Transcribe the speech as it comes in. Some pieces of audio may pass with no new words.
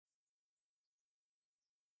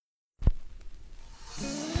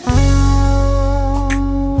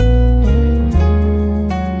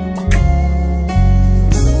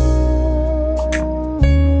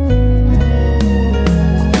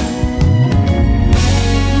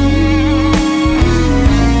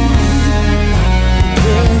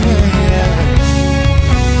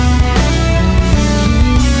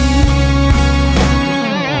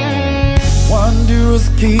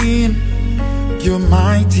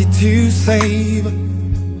mighty to save.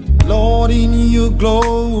 Lord, in your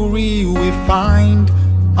glory we find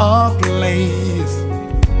our place.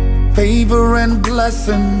 Favor and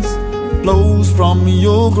blessings flows from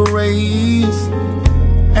your grace,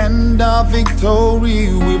 and our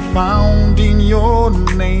victory we found in your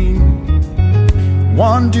name.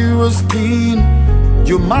 Wondrous King,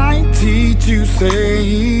 you're mighty to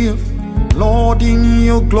save. Lord, in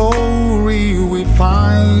your glory we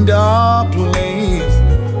find our place.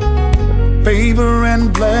 Favor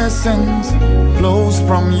and blessings flows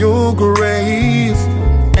from your grace,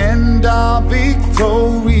 and our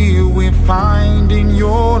victory we find in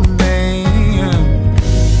your name.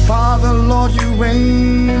 Father, Lord, you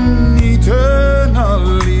reign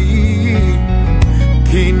eternally.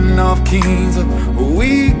 King of kings,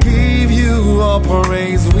 we give you all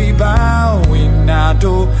praise. We bow in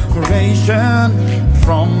adoration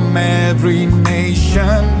from every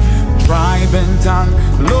nation, tribe and tongue.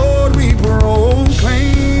 Lord, we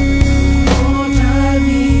proclaim.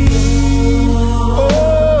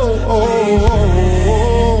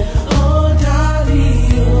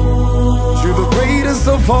 To the greatest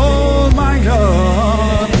of all, my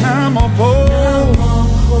God, Namo.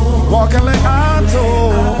 Walk and let I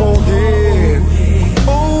oh yeah.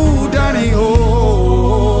 Oh Daddy,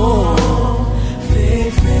 oh.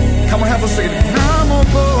 Come on, help us sing it. Namo.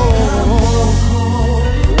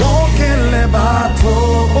 Walk and let I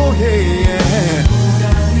oh yeah.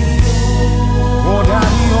 Oh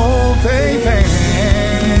Daddy, oh baby.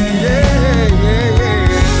 Yeah, yeah, yeah.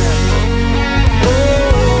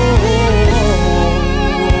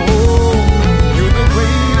 You're the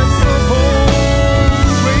greatest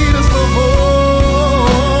of all.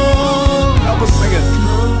 Help us sing it.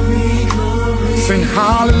 Sing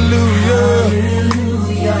hallelujah.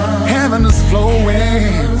 Heaven is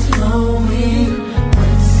flowing.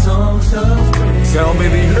 Tell me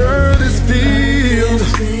the earth is filled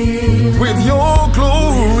with your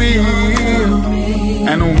glory,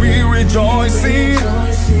 and we rejoicing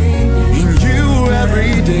in you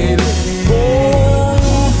every day. Oh,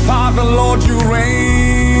 Father, Lord, you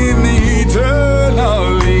reign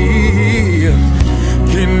eternally.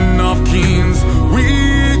 King of kings, we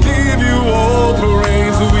give you all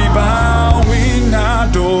praise. We bow in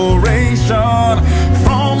adoration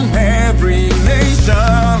from every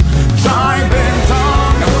nation, tribe and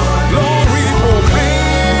tongue. Lord, we proclaim.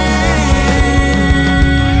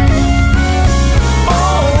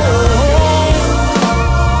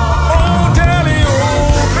 Oh, Daddy,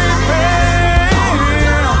 oh, baby.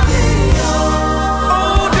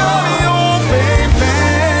 Oh, Daddy, oh, baby.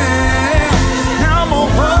 Now I'm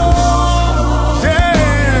home,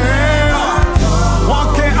 yeah.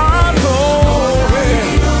 Walking out of it.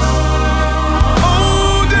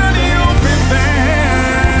 Oh, Daddy, oh, baby.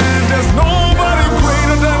 There's nobody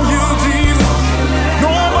greater than you, Jesus.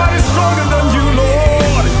 Nobody stronger than you,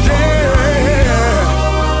 Lord. Yeah.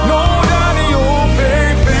 No, Daddy, oh,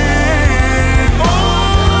 baby. Oh,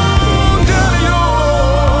 Daddy, oh,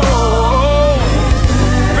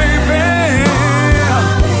 baby.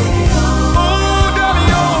 Oh, Daddy,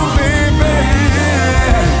 oh, baby.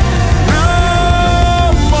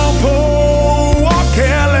 Namo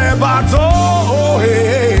wakele bato,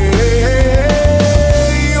 hey.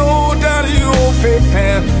 Oh, Daddy, oh, baby.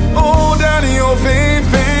 Oh, Daddy, oh,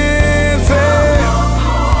 baby. Say,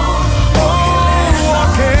 oh,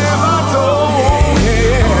 wakele bato,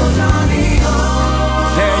 yeah.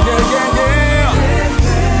 Yeah, yeah, yeah,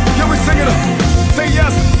 yeah. Can we sing it? Say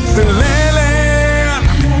yes. Say lele.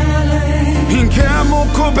 Inkemo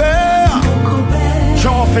kobe.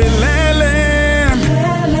 Chofe lele.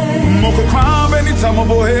 Moko kwambe ni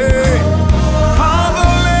tamobo hey.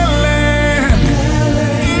 Father lele.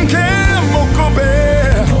 Inkemo kobe.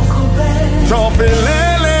 Chofe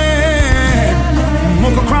lele.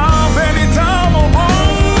 Moko kwambe ni tamobo.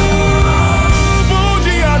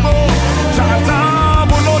 Buji ago. Chata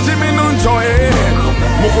buloji minunchoe.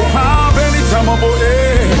 Moko kwambe ni tamobo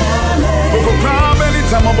hey. Moko kwambe ni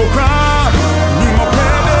tamobo kwambe. Nimo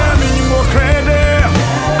krede, nimo krede.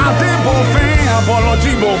 Adebo fe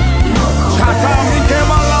abolojibo. Chata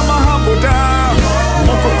mikema lama haboda.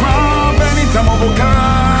 Moko kwambe ni tamobo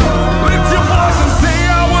kwambe. Lift your voice and say,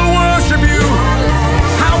 I will worship you.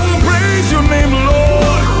 I will praise your name,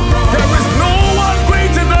 Lord. There is no one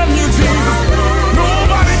greater than you, Jesus.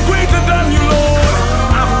 Nobody greater than you, Lord.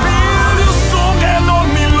 I feel you strong and on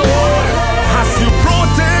me, Lord. As you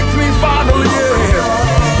protect me, Father, yeah.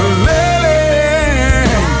 Lele,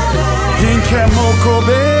 King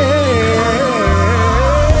Kemokobe.